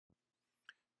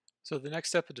So the next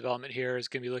step of development here is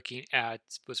going to be looking at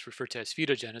what's referred to as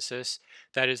fetogenesis.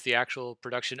 That is the actual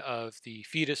production of the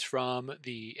fetus from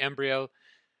the embryo.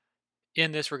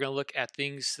 In this, we're going to look at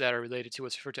things that are related to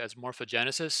what's referred to as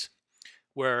morphogenesis,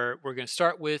 where we're going to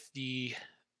start with the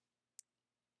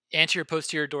anterior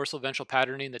posterior dorsal ventral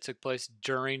patterning that took place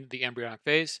during the embryonic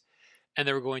phase, and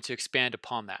then we're going to expand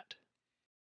upon that.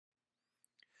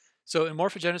 So in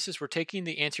morphogenesis, we're taking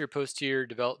the anterior posterior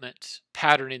development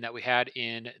patterning that we had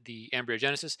in the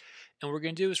embryogenesis, and what we're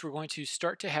going to do is we're going to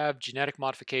start to have genetic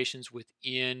modifications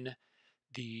within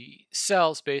the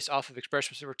cells based off of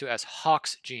expressions referred to as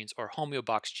Hox genes or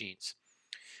homeobox genes.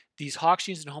 These Hox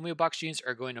genes and homeobox genes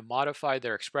are going to modify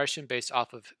their expression based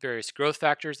off of various growth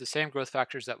factors, the same growth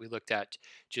factors that we looked at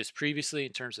just previously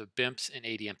in terms of BIMPs and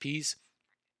ADMPs.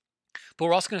 But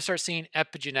we're also going to start seeing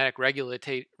epigenetic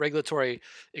regulatory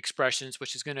expressions,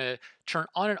 which is going to turn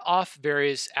on and off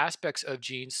various aspects of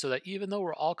genes so that even though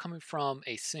we're all coming from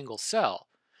a single cell,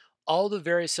 all the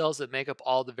various cells that make up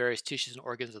all the various tissues and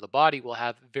organs of the body will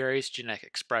have various genetic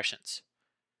expressions.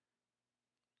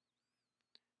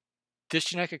 This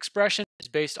genetic expression is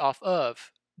based off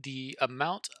of the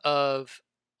amount of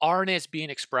RNA that's being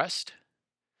expressed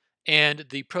and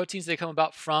the proteins that come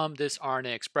about from this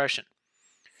RNA expression.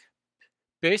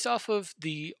 Based off of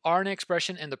the RNA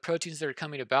expression and the proteins that are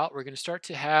coming about, we're going to start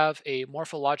to have a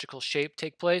morphological shape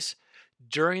take place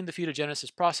during the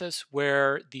fetogenesis process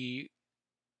where the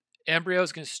embryo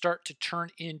is going to start to turn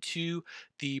into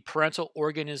the parental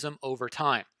organism over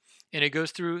time. And it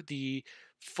goes through the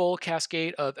full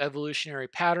cascade of evolutionary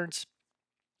patterns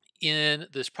in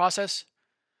this process,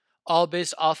 all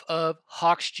based off of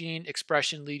Hox gene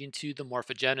expression leading to the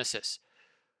morphogenesis.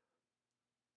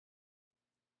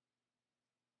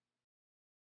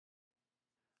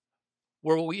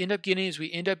 Where what we end up getting is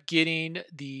we end up getting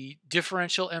the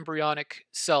differential embryonic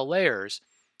cell layers,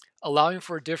 allowing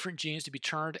for different genes to be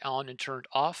turned on and turned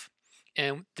off.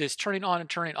 And this turning on and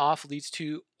turning off leads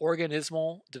to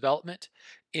organismal development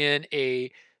in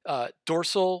a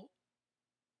dorsal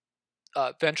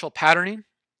ventral patterning,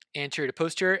 anterior to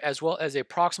posterior, as well as a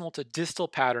proximal to distal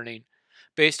patterning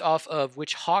based off of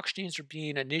which Hox genes are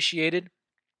being initiated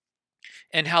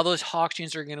and how those Hox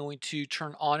genes are going to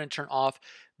turn on and turn off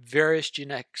various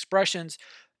genetic expressions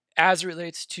as it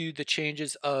relates to the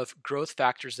changes of growth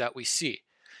factors that we see.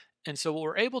 And so what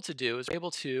we're able to do is we're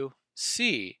able to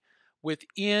see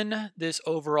within this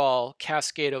overall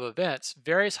cascade of events,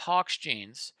 various Hox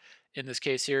genes, in this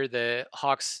case here, the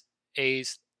Hox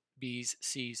A's, B's,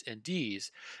 C's, and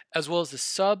D's, as well as the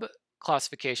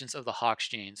sub-classifications of the Hox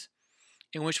genes,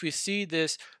 in which we see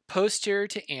this posterior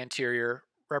to anterior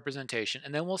representation,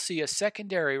 and then we'll see a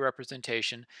secondary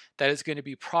representation that is going to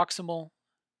be proximal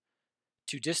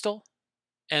to distal,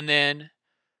 and then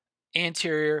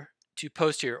anterior to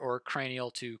posterior or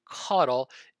cranial to caudal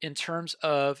in terms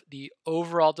of the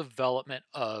overall development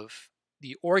of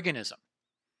the organism.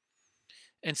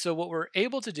 And so what we're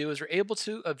able to do is we're able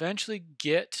to eventually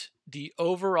get the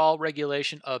overall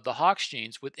regulation of the Hox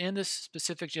genes within this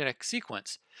specific genetic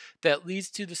sequence that leads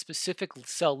to the specific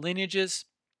cell lineages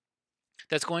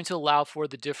that's going to allow for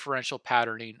the differential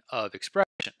patterning of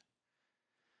expression.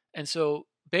 And so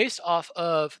based off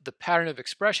of the pattern of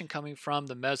expression coming from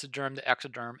the mesoderm, the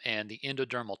ectoderm, and the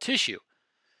endodermal tissue,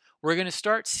 we're going to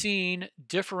start seeing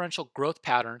differential growth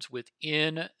patterns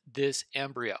within this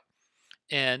embryo.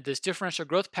 And this differential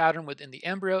growth pattern within the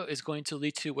embryo is going to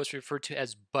lead to what's referred to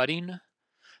as budding.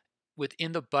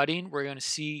 Within the budding, we're going to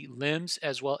see limbs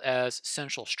as well as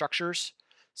central structures,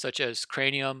 such as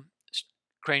cranial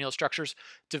structures,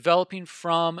 developing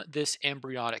from this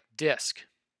embryonic disc.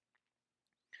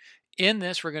 In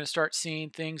this, we're going to start seeing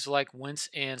things like Wince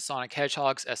and Sonic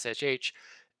Hedgehogs, SHH,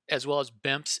 as well as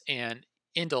BIMPs and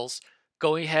indels,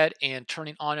 going ahead and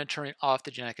turning on and turning off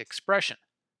the genetic expression.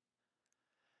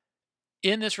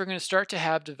 In this, we're going to start to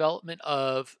have development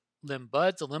of limb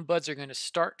buds. The limb buds are going to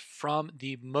start from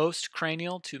the most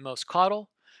cranial to most caudal,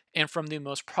 and from the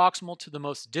most proximal to the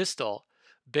most distal,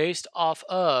 based off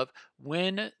of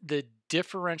when the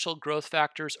differential growth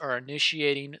factors are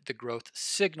initiating the growth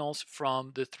signals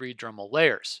from the three dermal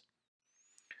layers.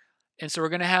 And so we're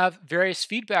going to have various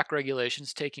feedback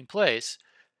regulations taking place,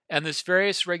 and this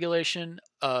various regulation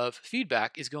of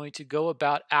feedback is going to go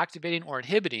about activating or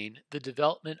inhibiting the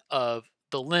development of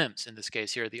the limbs, in this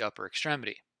case here, the upper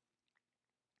extremity.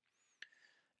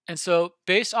 And so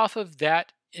based off of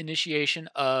that initiation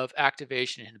of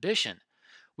activation and inhibition,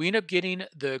 we end up getting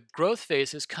the growth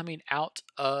phases coming out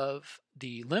of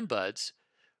the limb buds,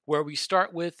 where we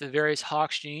start with the various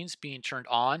Hox genes being turned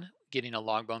on, getting a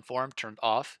long bone form turned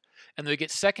off, and then we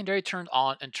get secondary turned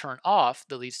on and turned off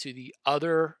that leads to the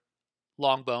other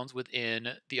long bones within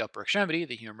the upper extremity,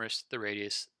 the humerus, the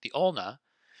radius, the ulna.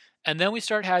 And then we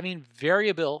start having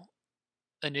variable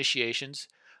initiations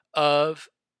of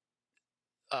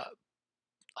uh,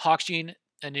 Hox gene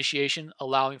initiation,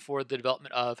 allowing for the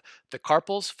development of the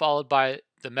carpals, followed by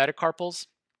the metacarpals,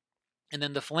 and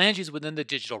then the phalanges within the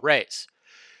digital rays.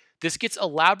 This gets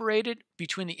elaborated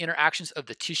between the interactions of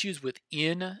the tissues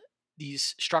within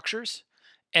these structures,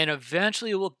 and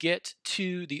eventually we'll get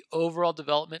to the overall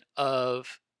development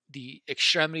of the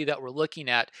extremity that we're looking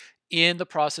at in the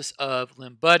process of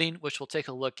limb budding, which we'll take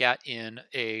a look at in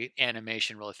a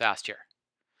animation really fast here.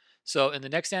 So in the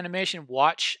next animation,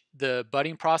 watch the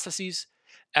budding processes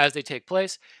as they take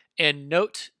place and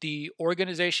note the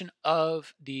organization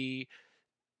of the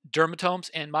dermatomes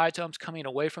and myotomes coming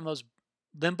away from those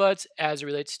limb buds as it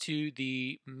relates to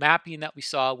the mapping that we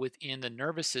saw within the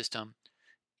nervous system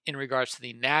in regards to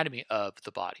the anatomy of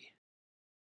the body.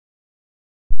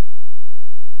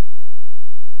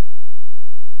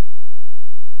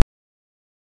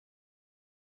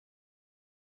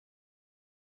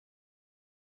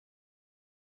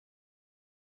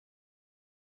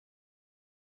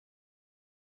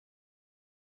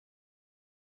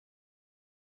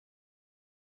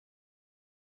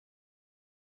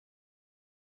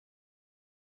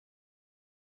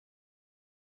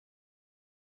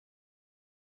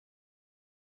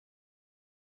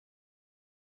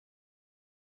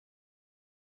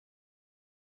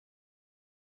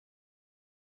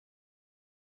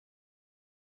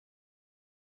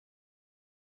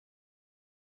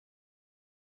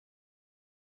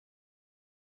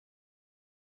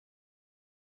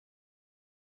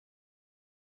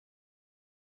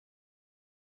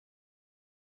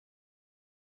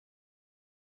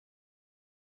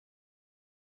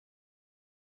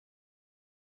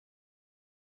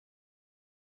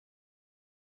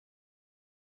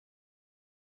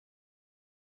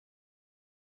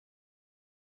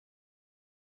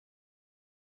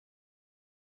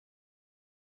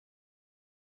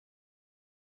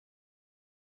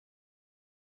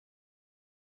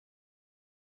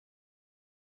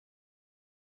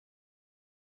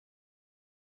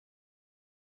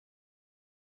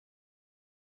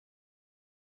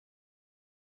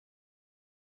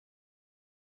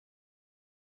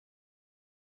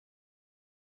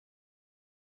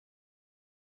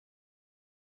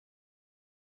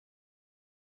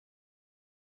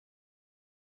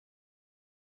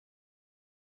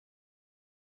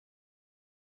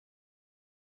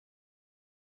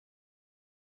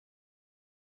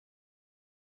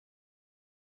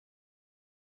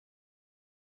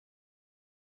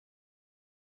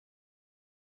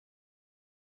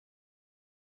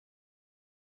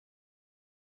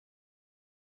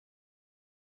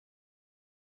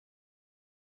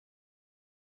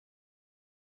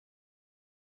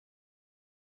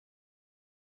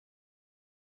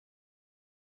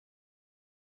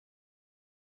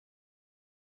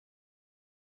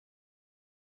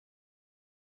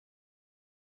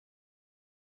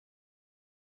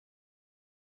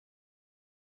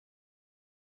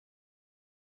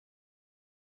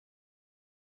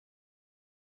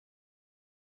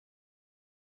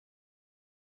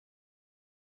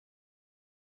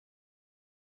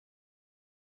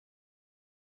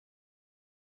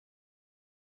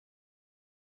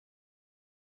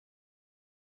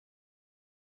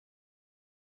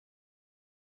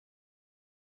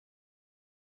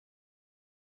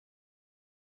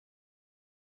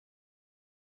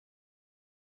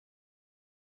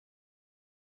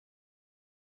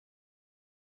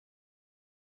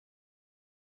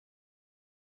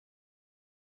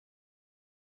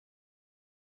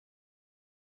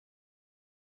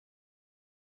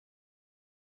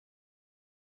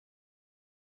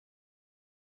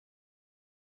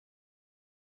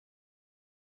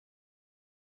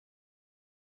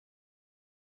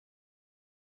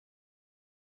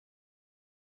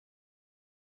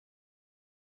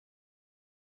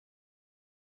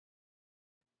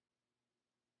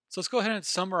 So let's go ahead and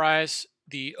summarize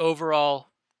the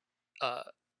overall uh,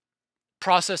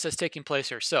 process that's taking place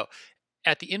here. So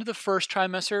at the end of the first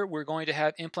trimester, we're going to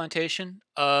have implantation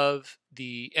of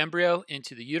the embryo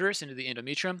into the uterus, into the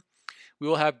endometrium. We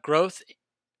will have growth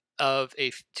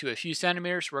to a few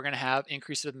centimeters. We're going to have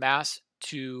increase of mass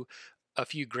to a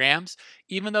few grams.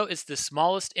 Even though it's the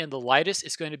smallest and the lightest,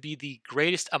 it's going to be the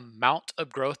greatest amount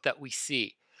of growth that we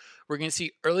see. We're going to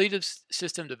see early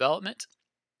system development.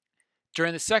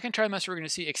 During the second trimester, we're going to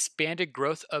see expanded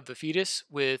growth of the fetus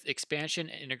with expansion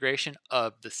and integration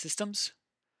of the systems.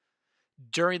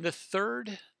 During the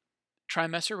third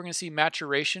trimester, we're going to see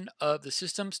maturation of the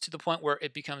systems to the point where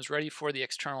it becomes ready for the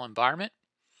external environment.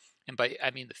 And by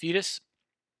I mean the fetus.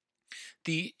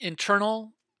 The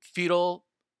internal fetal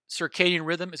circadian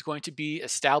rhythm is going to be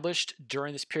established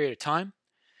during this period of time,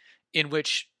 in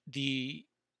which the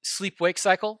sleep-wake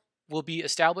cycle will be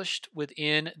established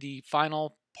within the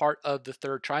final part of the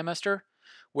third trimester,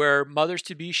 where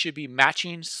mothers-to-be should be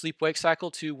matching sleep-wake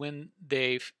cycle to when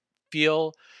they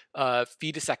feel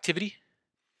fetus activity.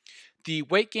 The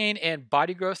weight gain and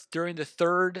body growth during the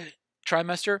third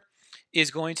trimester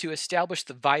is going to establish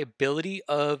the viability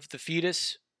of the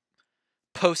fetus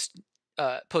post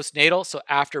postnatal, so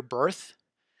after birth.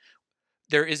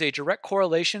 There is a direct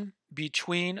correlation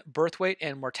between birth weight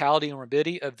and mortality and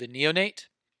morbidity of the neonate,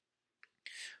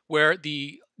 where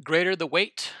the greater the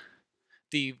weight,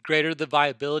 the greater the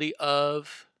viability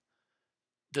of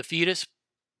the fetus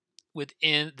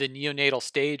within the neonatal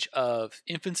stage of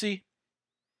infancy.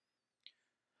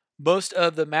 Most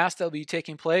of the mass that will be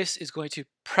taking place is going to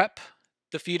prep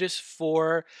the fetus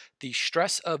for the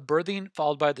stress of birthing,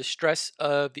 followed by the stress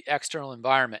of the external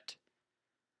environment.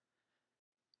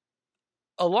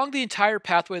 Along the entire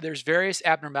pathway, there's various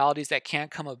abnormalities that can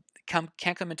come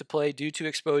into play due to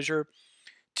exposure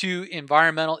to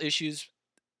environmental issues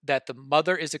that the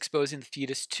mother is exposing the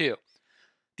fetus to.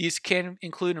 These can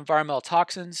include environmental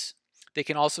toxins. They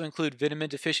can also include vitamin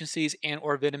deficiencies and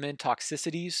or vitamin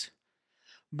toxicities.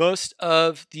 Most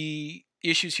of the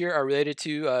issues here are related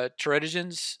to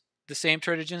teratogens, the same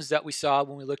teratogens that we saw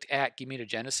when we looked at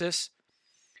gametogenesis.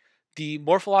 The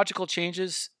morphological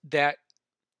changes that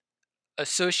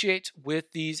associate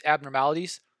with these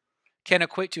abnormalities can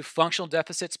equate to functional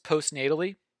deficits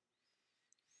postnatally.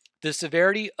 The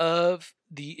severity of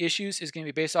the issues is going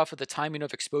to be based off of the timing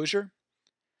of exposure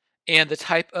and the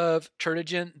type of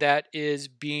teratogen that is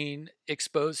being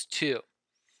exposed to.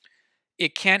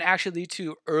 It can actually lead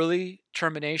to early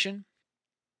termination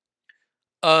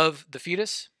of the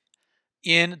fetus.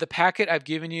 In the packet, I've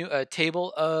given you a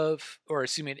table of, or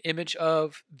excuse me, an image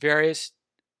of various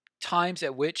times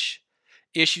at which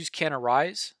issues can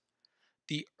arise.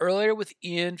 The earlier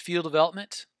within fetal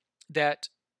development that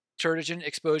teratogen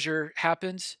exposure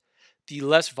happens, the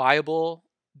less viable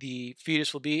the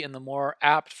fetus will be and the more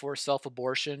apt for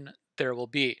self-abortion there will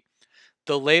be.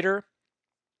 The later,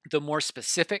 the more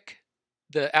specific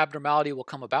the abnormality will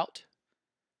come about.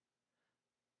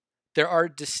 There are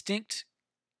distinct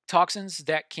toxins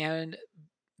that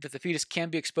the fetus can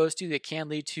be exposed to that can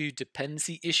lead to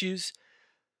dependency issues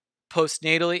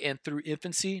postnatally and through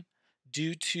infancy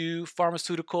due to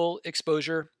pharmaceutical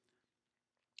exposure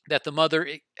that the mother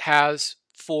has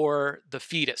for the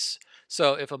fetus.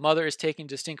 So if a mother is taking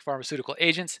distinct pharmaceutical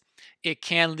agents, it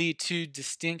can lead to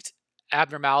distinct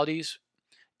abnormalities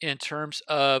in terms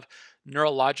of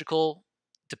neurological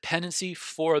dependency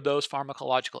for those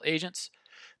pharmacological agents.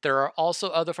 There are also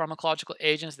other pharmacological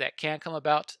agents that can come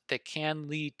about that can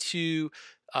lead to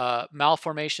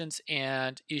malformations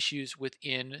and issues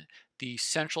within the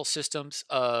central systems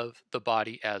of the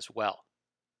body as well.